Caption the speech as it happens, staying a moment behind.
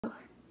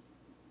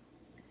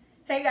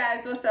Hey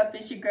guys, what's up?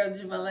 It's your girl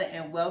Jamila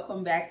and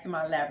welcome back to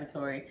my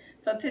laboratory.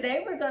 So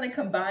today we're going to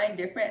combine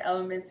different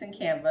elements in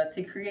Canva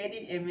to create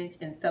an image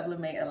and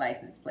sublimate a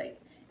license plate.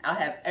 I'll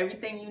have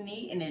everything you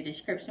need in the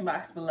description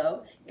box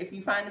below. If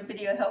you find the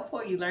video helpful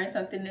or you learned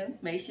something new,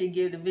 make sure you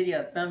give the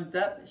video a thumbs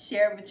up,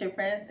 share it with your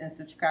friends, and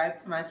subscribe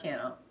to my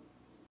channel.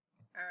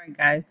 Alright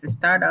guys, to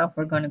start off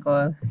we're going to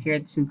go here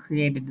to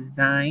create a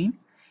design.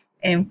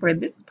 And for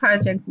this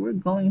project, we're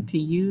going to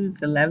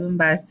use 11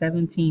 by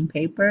 17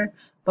 paper,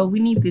 but we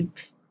need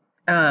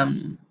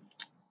to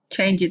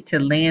change it to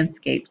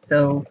landscape.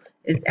 So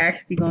it's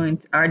actually going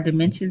to, our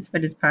dimensions for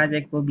this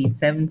project will be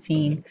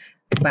 17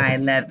 by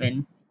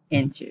 11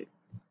 inches.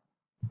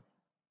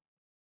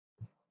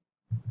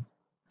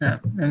 Oh,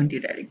 let me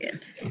do that again.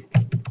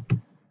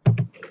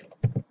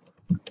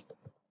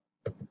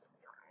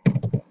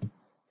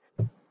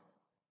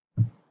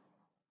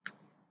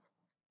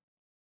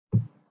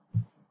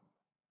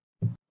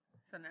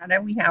 So now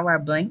that we have our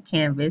blank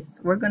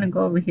canvas, we're going to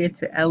go over here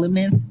to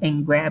elements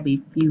and grab a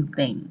few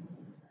things.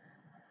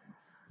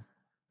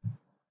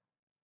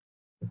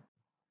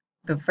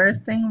 The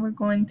first thing we're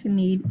going to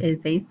need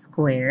is a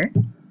square.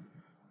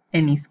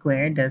 Any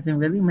square, doesn't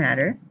really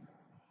matter.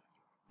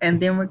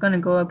 And then we're going to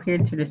go up here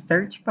to the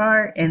search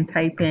bar and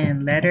type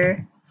in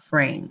letter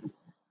frames.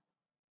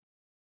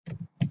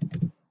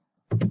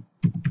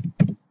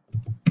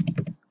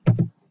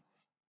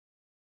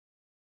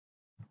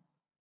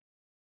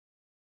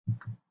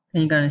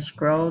 And you're going to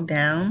scroll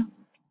down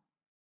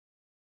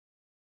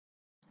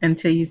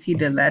until you see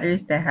the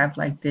letters that have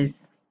like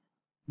this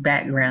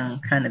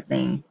background kind of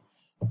thing.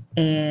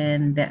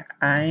 And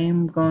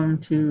I'm going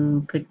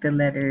to pick the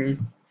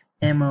letters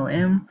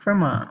MOM for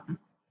mom.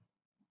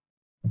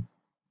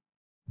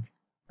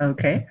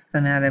 Okay, so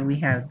now that we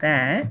have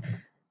that,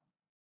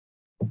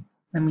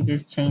 let me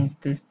just change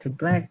this to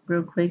black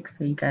real quick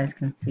so you guys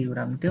can see what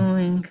I'm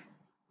doing.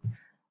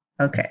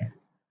 Okay.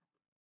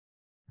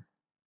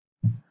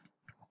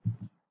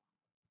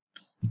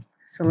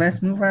 So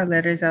let's move our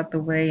letters out the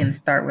way and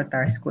start with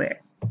our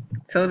square.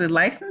 So the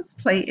license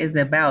plate is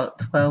about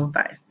 12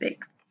 by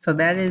 6. So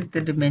that is the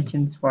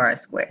dimensions for our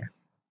square.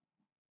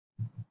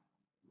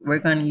 We're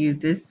going to use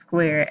this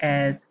square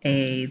as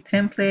a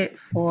template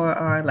for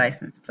our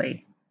license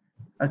plate.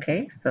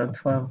 Okay, so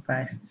 12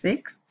 by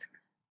 6.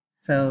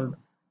 So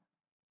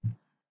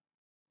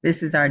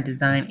this is our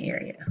design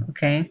area,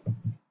 okay?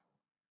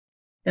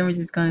 Then we're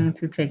just going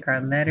to take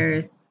our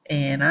letters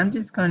and I'm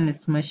just going to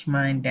smush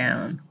mine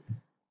down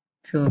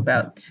to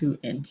about 2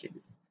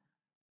 inches.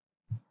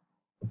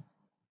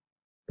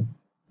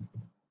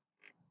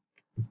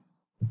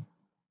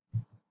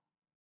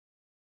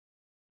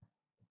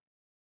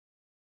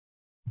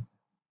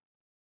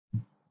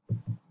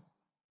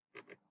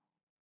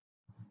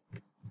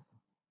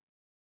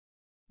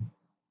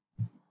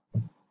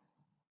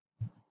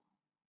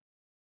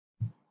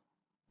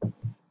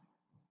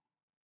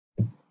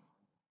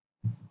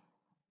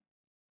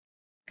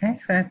 Okay,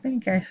 so I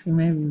think actually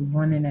maybe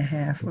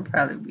 1.5 would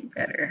probably be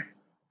better.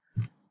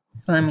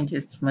 So let me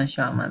just smush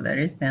all my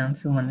letters down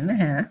to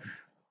 1.5.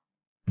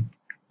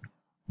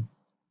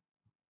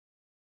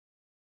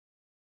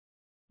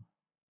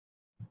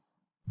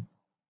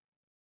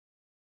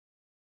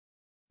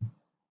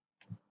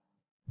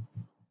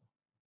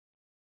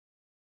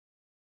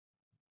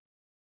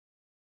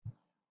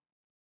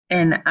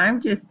 And I'm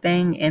just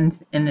staying in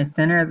the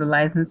center of the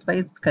license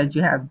plate because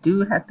you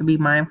do have to be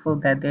mindful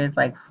that there's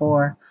like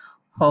 4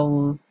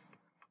 holes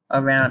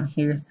around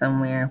here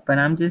somewhere, but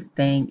I'm just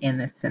staying in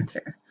the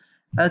center.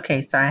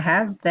 Okay, so I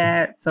have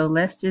that. So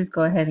let's just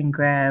go ahead and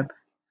grab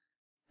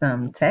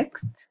some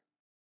text.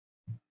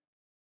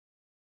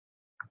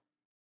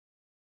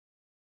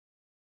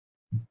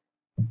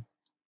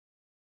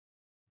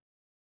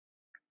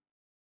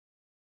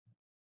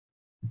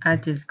 I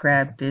just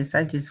grabbed this.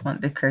 I just want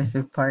the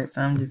cursive part,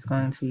 so I'm just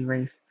going to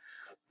erase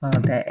all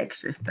that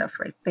extra stuff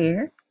right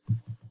there.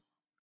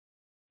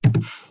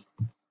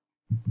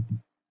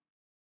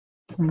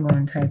 I'm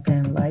going to type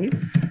in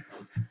life.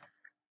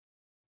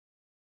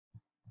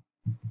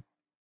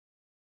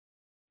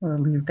 We'll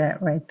leave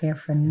that right there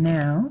for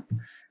now.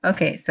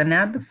 Okay, so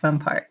now the fun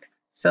part.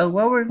 So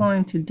what we're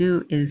going to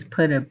do is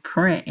put a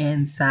print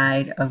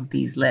inside of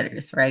these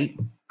letters, right?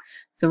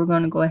 So we're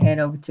going to go ahead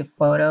over to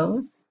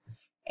photos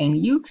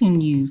and you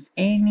can use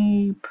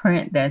any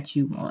print that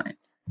you want.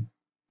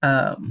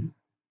 I'm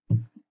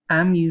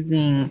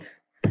using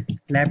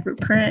leopard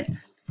print,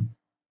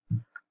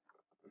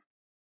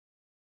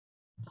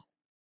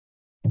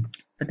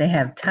 but they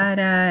have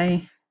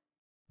tie-dye,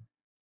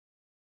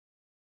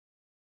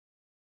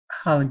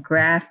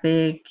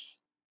 holographic,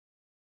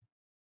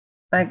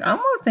 like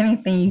almost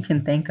anything you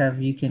can think of,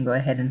 you can go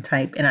ahead and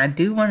type. And I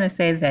do want to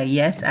say that,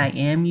 yes, I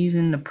am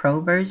using the pro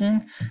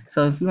version.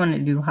 So if you want to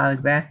do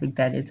holographic,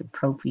 that is a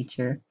pro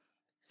feature.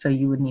 So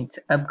you would need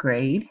to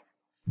upgrade.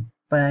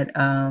 But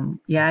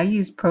yeah, I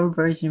use Pro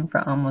version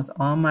for almost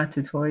all my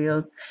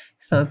tutorials.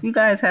 So if you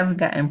guys haven't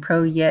gotten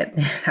Pro yet,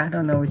 then I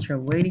don't know what you're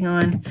waiting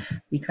on,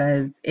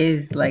 because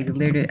it's like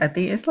literally, I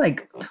think it's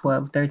like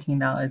 $12,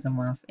 $13 a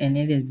month, and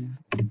it is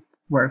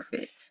worth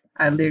it.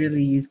 I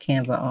literally use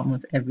Canva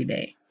almost every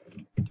day.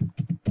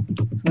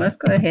 So let's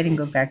go ahead and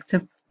go back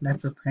to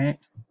leopard print.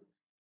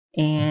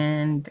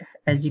 And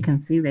as you can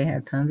see, they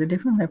have tons of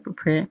different leopard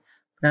print,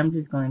 but I'm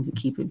just going to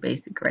keep it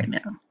basic right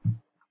now.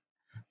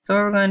 So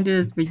what we're going to do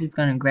is we're just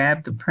going to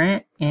grab the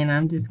print, and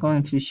I'm just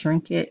going to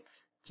shrink it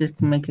just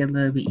to make it a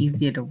little bit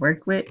easier to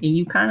work with. And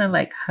you kind of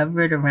like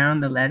hover it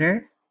around the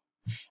letter,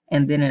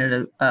 and then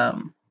it'll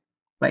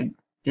like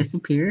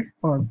disappear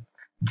or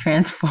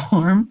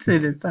transform to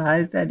the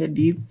size that it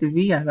needs to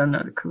be. I don't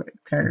know the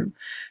correct term.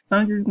 So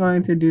I'm just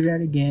going to do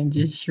that again,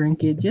 just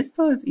shrink it just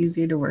so it's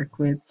easier to work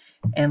with,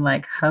 and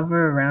like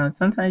hover around.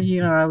 Sometimes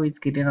you don't always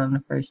get it on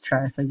the first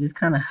try, so just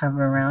kind of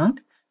hover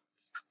around,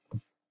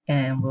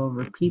 and we'll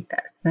repeat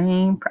that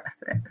same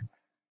process.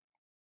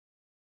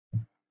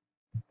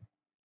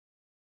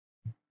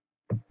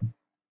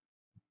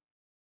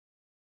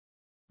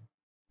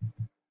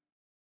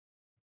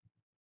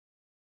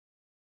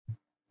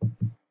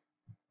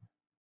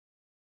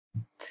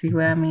 See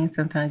what I mean?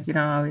 Sometimes you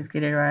don't always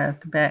get it right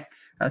off the bat.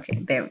 Okay,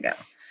 there we go.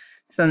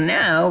 So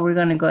now we're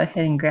going to go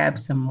ahead and grab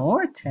some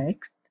more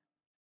text.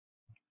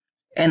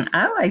 And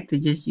I like to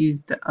just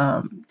use the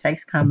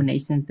text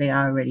combinations they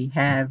already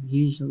have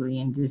usually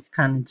and just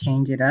kind of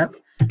change it up.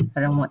 I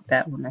don't want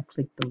that when I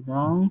click the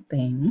wrong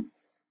thing.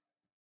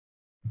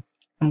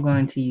 I'm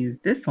going to use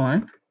this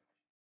one.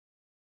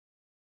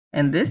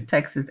 And this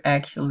text is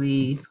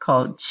actually, it's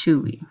called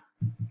Chewy.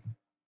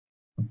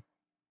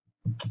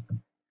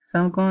 So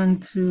I'm going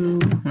to,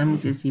 let me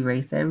just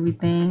erase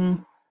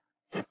everything.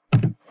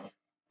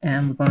 And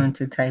I'm going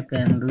to type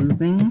in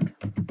losing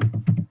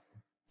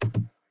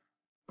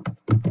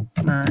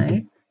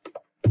my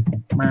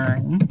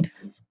mind.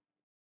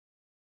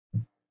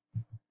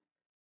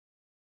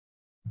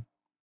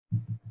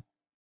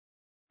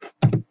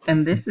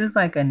 And this is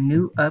like a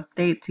new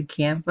update to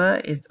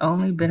Canva. It's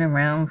only been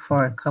around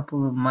for a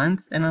couple of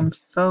months, and I'm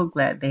so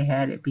glad they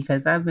had it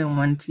because I've been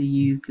wanting to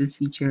use this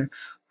feature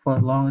for a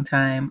long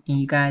time.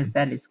 And you guys,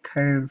 that is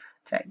curve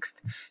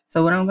text.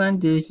 So what I'm going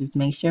to do is just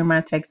make sure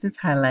my text is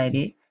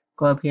highlighted,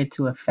 go up here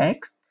to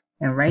effects,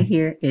 and right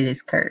here it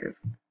is curve.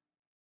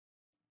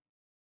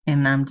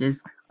 And I'm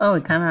just, oh,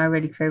 it kind of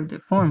already curved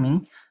it for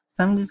me.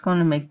 So I'm just going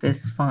to make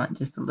this font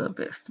just a little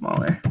bit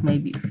smaller,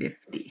 maybe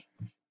 50.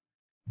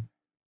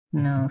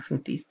 No,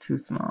 50 is too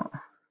small.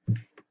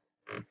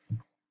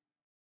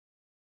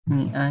 Let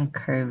me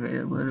uncurve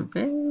it a little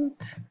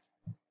bit.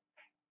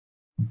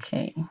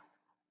 Okay.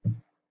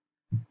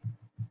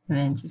 And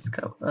then just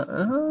go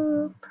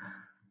up.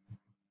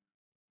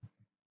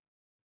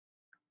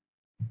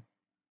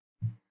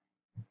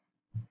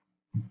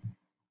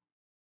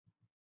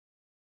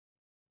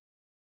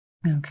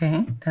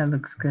 Okay, that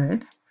looks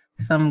good.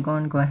 So I'm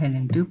going to go ahead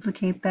and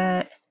duplicate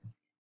that.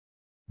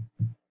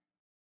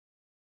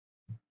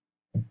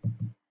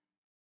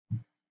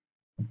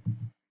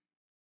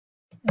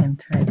 And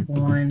type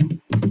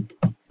 1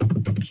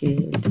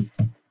 kid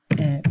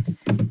at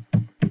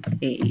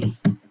a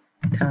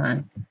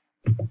time.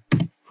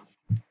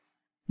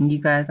 And you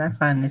guys, I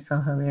find this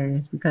so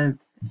hilarious because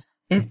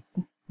it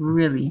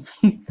really,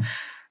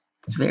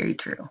 it's very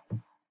true.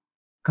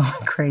 Going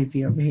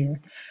crazy over here.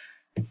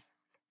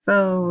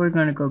 So we're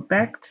going to go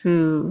back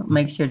to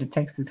make sure the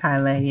text is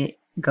highlighted.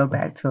 Go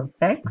back to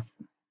effects,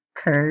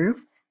 curve,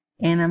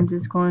 and I'm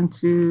just going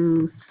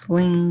to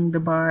swing the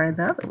bar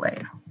the other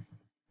way.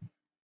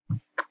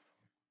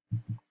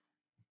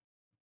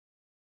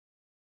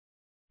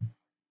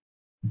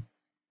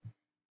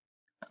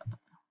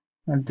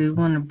 I do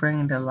want to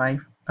bring the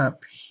life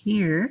up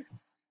here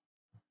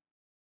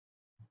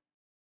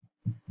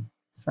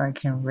so I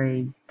can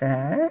raise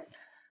that.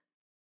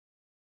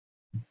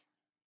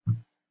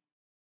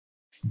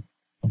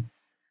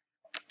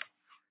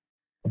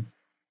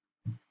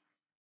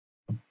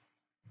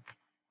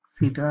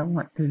 See, do I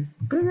want this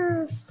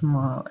bigger or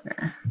smaller?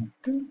 I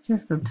think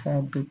just a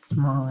tad bit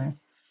smaller,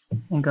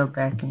 and go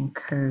back and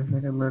curve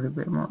it a little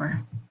bit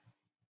more.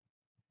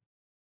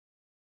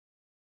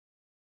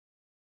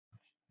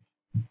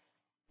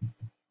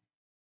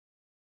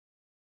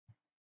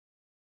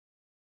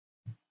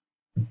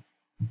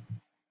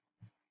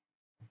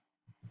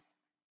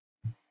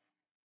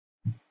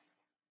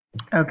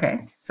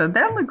 Okay, so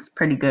that looks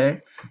pretty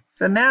good.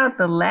 So now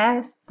the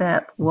last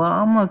step, well,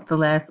 almost the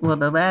last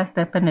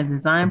step in the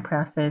design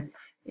process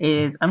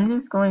is I'm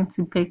just going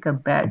to pick a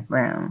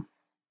background.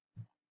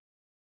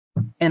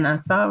 And I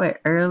saw it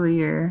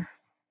earlier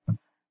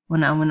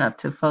when I went up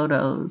to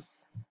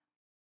photos.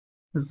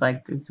 It was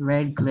like this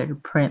red glitter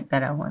print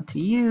that I want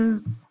to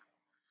use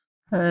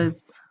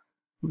because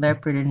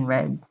leopard and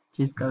red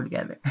just go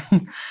together.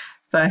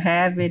 So I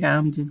have it.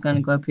 I'm just going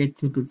to go up here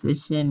to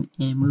position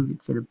and move it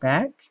to the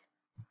back.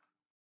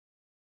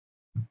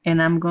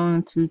 And I'm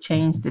going to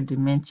change the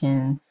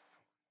dimensions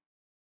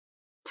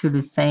to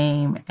the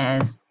same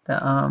as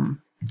the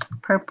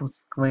purple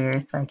square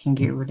so I can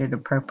get rid of the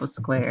purple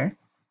square.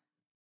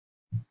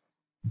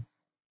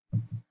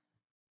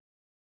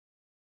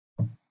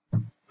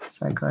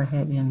 So I go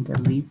ahead and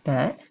delete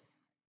that.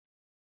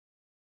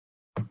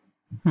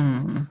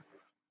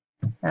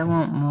 I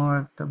want more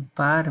of the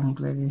bottom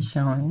glitter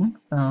showing,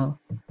 so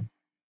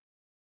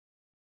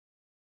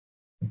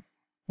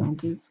let me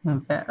just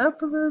move that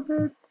up a little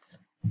bit.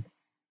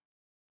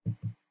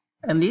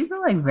 And these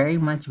are like very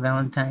much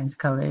Valentine's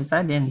colors.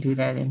 I didn't do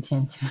that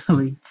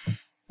intentionally.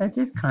 That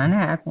just kind of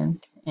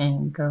happened.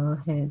 And go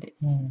ahead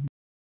and...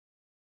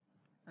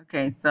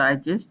 Okay, so I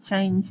just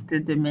changed the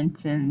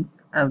dimensions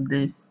of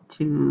this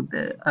to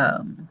the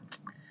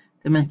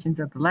dimensions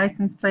of the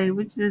license plate,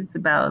 which is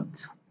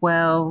about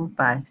 12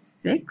 by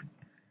 6.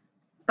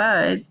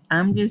 But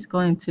I'm just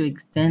going to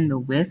extend the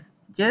width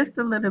just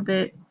a little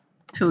bit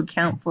to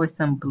account for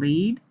some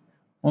bleed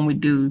when we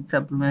do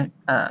sublimate,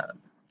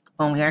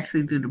 when we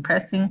actually do the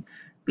pressing,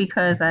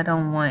 because I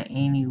don't want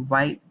any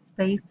white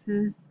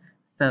spaces.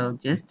 So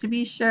just to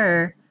be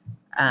sure,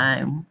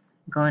 I'm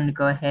going to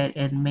go ahead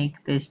and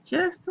make this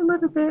just a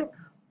little bit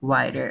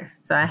wider.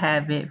 So I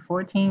have it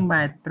 14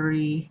 by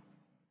 3.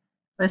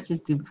 Let's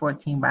just do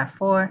 14 by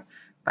 4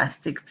 by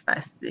 6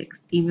 by 6,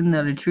 even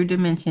though the true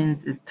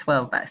dimensions is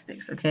 12 by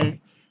 6,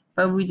 okay?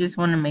 But we just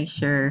want to make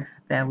sure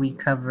that we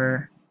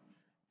cover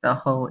the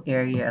whole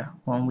area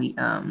when we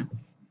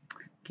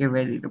get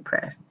ready to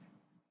press.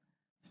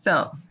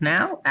 So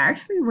now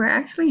we're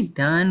actually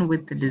done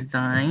with the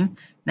design.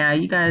 Now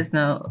you guys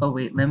know, oh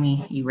wait, let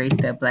me erase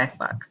that black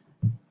box.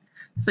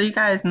 So you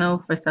guys know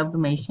for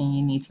sublimation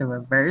you need to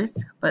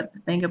reverse, but the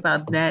thing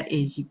about that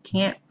is you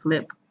can't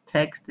flip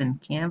text in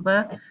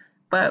Canva.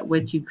 But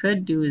what you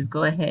could do is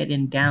go ahead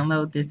and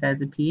download this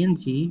as a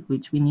PNG,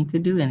 which we need to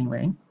do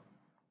anyway.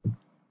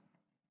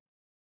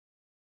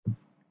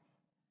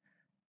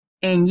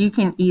 And you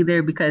can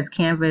either, because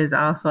Canva is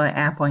also an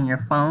app on your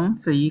phone,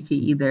 so you can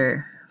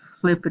either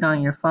flip it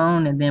on your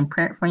phone and then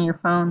print from your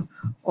phone,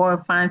 or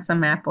find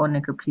some app on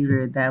the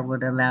computer that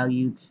would allow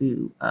you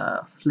to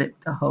flip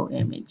the whole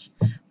image.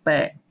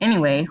 But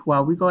anyway,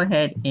 while we go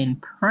ahead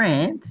and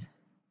print,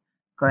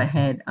 go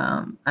ahead,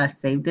 I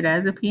saved it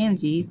as a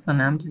PNG, so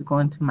now I'm just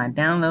going to my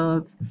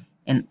downloads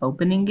and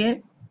opening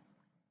it.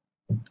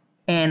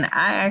 And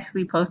I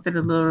actually posted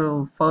a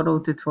little photo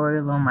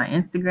tutorial on my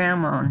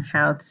Instagram on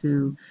how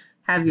to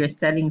have your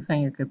settings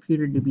on your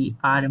computer to be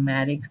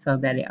automatic so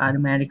that it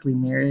automatically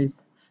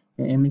mirrors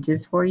the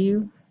images for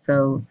you.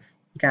 So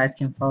you guys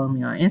can follow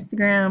me on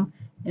Instagram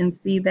and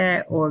see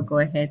that, or go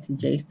ahead to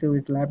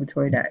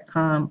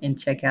jstewartslaboratory.com and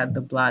check out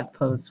the blog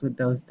post with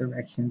those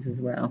directions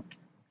as well.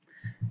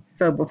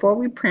 So before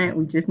we print,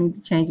 we just need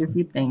to change a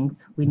few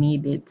things. We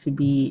need it to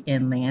be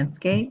in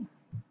landscape.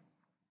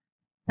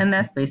 And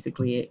that's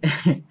basically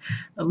it.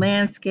 A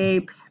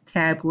landscape,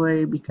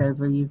 tabloid, because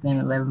we're using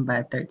 11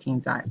 by 13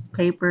 size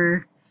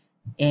paper,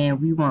 and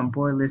we want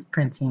borderless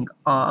printing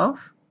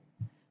off.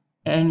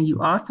 And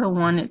you also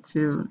want it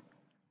to,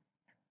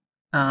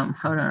 hold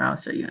on, I'll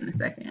show you in a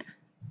second.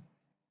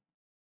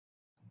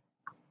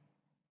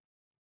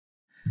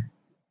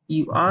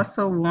 You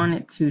also want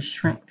it to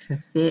shrink to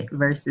fit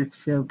versus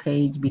fill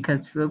page,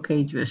 because fill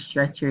page will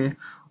stretch your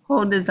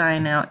whole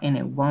design out and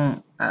it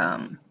won't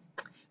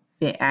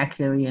fit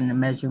accurately in the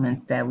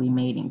measurements that we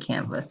made in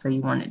Canva. So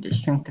you want it to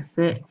shrink to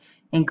fit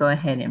and go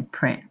ahead and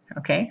print.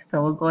 Okay,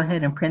 so we'll go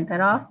ahead and print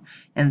that off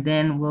and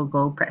then we'll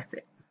go press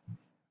it.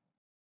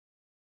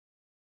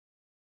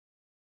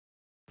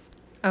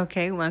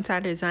 Okay, once our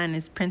design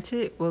is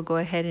printed, we'll go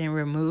ahead and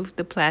remove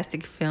the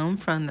plastic film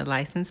from the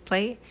license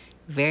plate.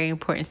 Very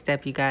important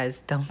step, you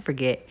guys, don't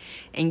forget.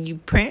 And you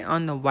print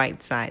on the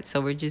white side.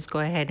 So we're just go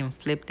ahead and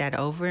flip that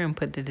over and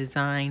put the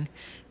design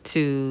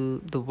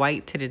to the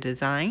white to the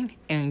design.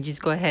 And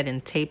just go ahead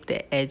and tape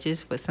the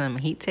edges with some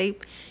heat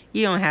tape.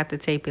 You don't have to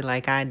tape it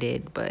like I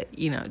did, but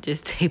you know,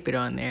 just tape it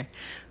on there.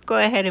 Go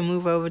ahead and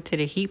move over to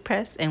the heat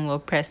press and we'll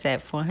press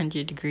at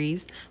 400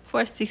 degrees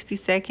for 60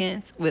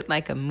 seconds with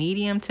like a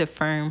medium to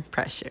firm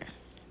pressure.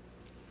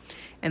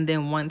 And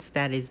then once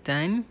that is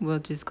done, we'll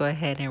just go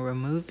ahead and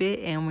remove it.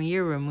 And when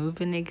you're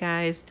removing it,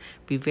 guys,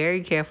 be very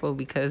careful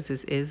because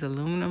this is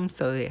aluminum,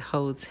 so it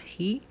holds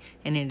heat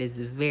and it is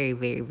very,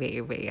 very, very,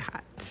 very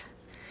hot.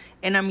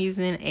 And I'm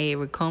using a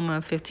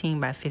Ricoma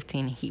 15 by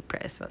 15 heat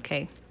press,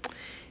 okay?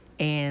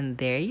 And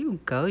there you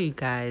go, you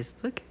guys.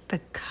 Look at the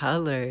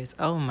colors.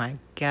 Oh my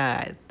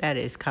God, that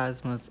is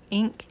Cosmos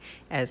ink.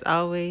 As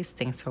always,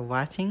 thanks for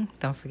watching.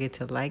 Don't forget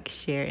to like,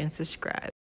 share, and subscribe.